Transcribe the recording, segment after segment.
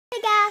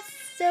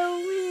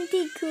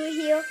Serenity cool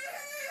here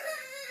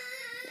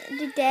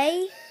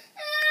today.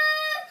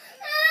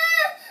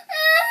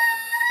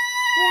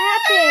 What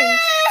happened?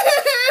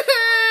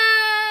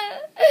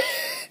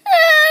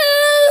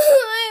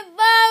 My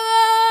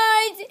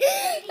balls!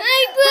 I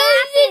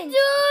put the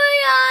toy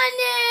on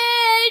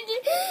it!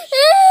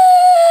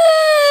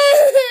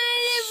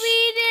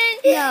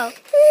 No.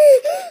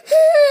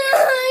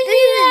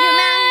 This is a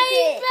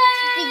dramatic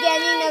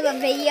beginning of a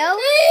video.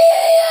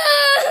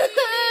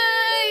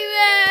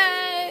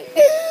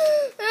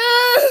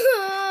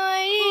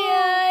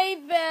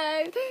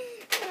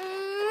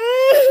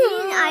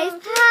 Ice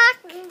pack.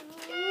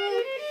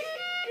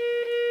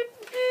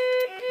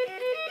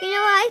 You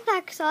know what ice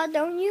packs are,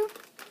 don't you?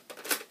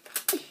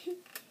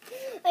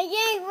 I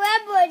can't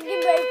grab one to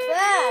my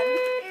friend.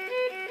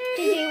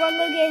 Do you want to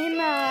go get him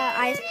an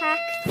ice pack?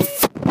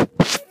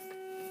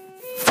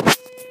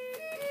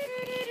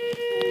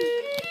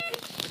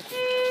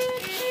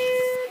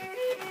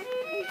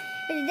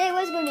 But today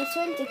was going to be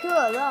Serenity cool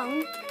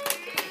alone.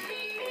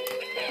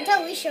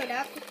 Until we showed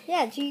up.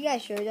 Yeah, until you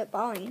guys showed up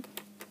bowling.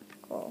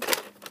 Cool.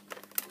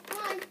 Come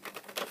on.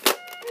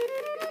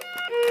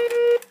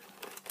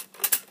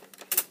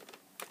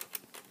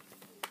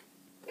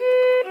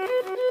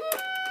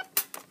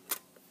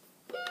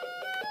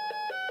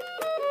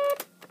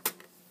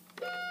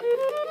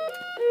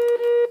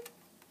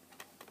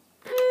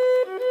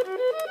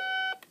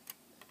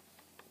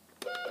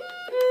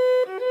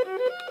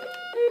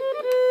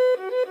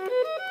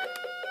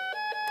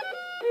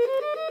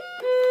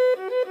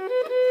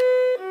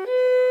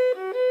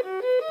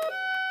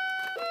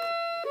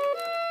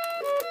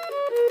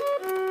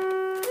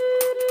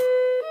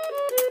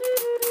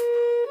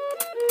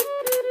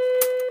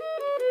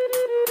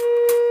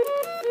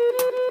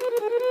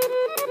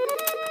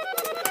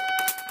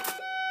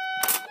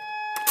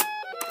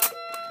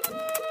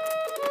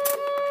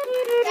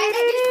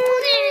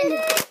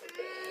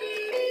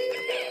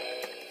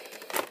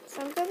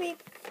 Some could be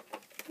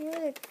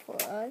really for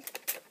us.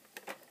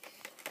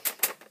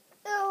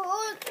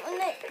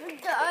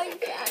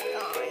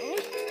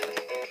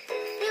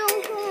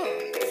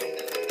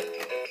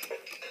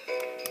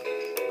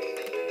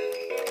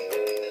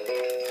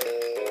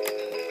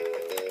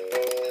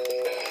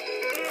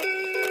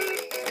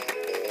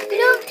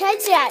 Don't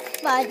touch that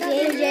spot,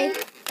 JJ.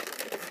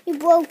 You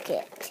broke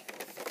it.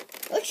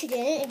 Look, you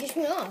didn't. It just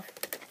went off.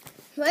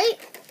 Right?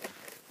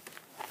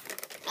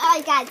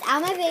 Alright guys,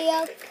 I'm a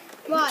video.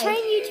 Why? Turn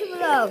YouTube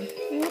below.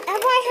 Whenever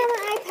I have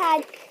an iPad,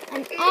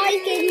 I'm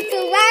always getting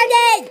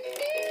surrounded.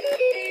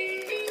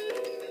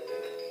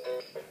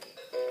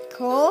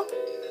 Cool.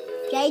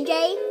 JJ,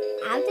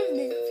 out of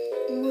this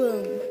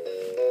room.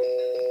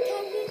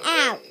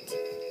 Out.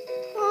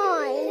 Oh,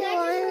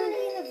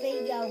 the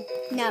video.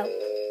 No,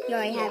 you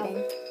already have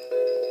been.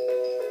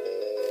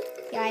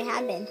 You already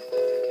have been.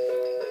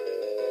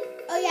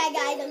 Oh yeah,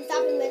 guys, I'm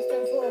stopping with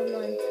them for a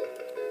month.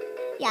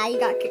 Yeah, you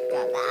got kicked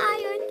out of the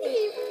Iron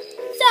Team.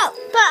 So,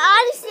 but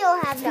I still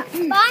have that.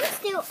 But I'm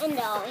still in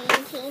the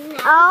Iron Team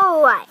now.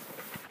 Alright.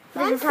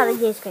 This is how the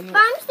day's going to But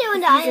go. I'm still in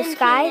the You Iron Team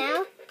subscribe?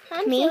 now.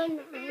 I'm Me? still in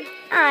the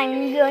Iron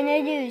Team. I'm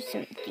gonna do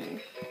something.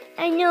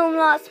 I know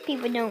lots of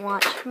people don't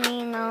watch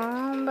me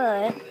now,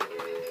 but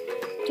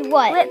To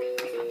what?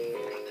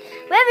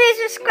 whenever you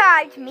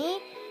subscribe to me,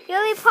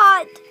 you'll be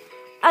part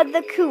of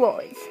the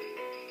cool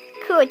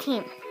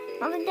team.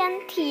 Not the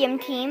TM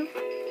team.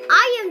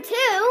 I am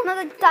too. Not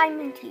the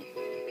diamond team.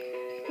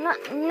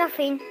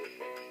 Nothing.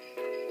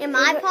 Am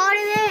I part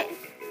of it?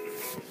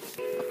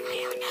 I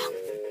don't know.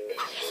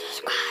 Are you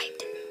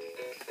subscribed?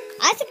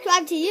 I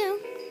subscribe to you.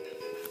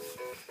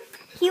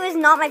 He was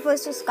not my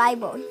first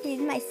subscriber. He's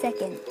my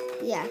second.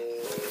 Yeah.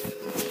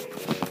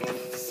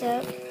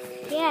 So,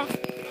 yeah.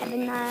 Have a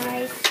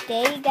nice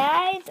day,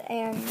 guys.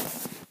 And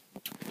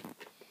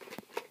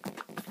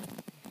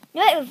you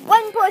know what? If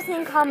one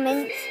person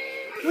comments,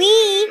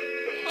 we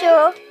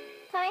do.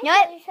 Can I No.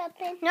 tell you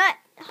something? Not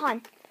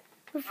hon.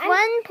 If I'm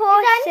one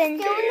person,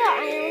 still in the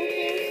Iron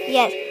Team.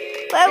 yes.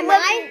 Well, Am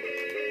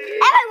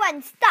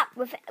everyone stop.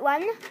 With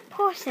one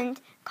person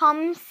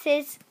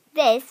comments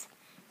this,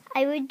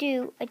 I would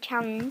do a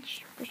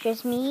challenge, which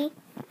is me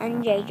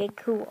and JJ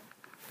Cool.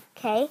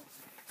 Okay?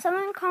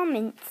 Someone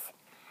comments,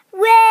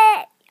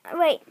 wait,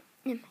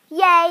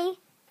 yay,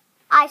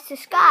 I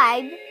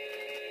subscribe.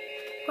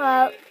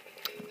 Well,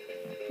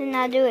 then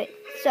I'll do it.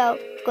 So,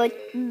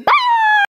 goodbye.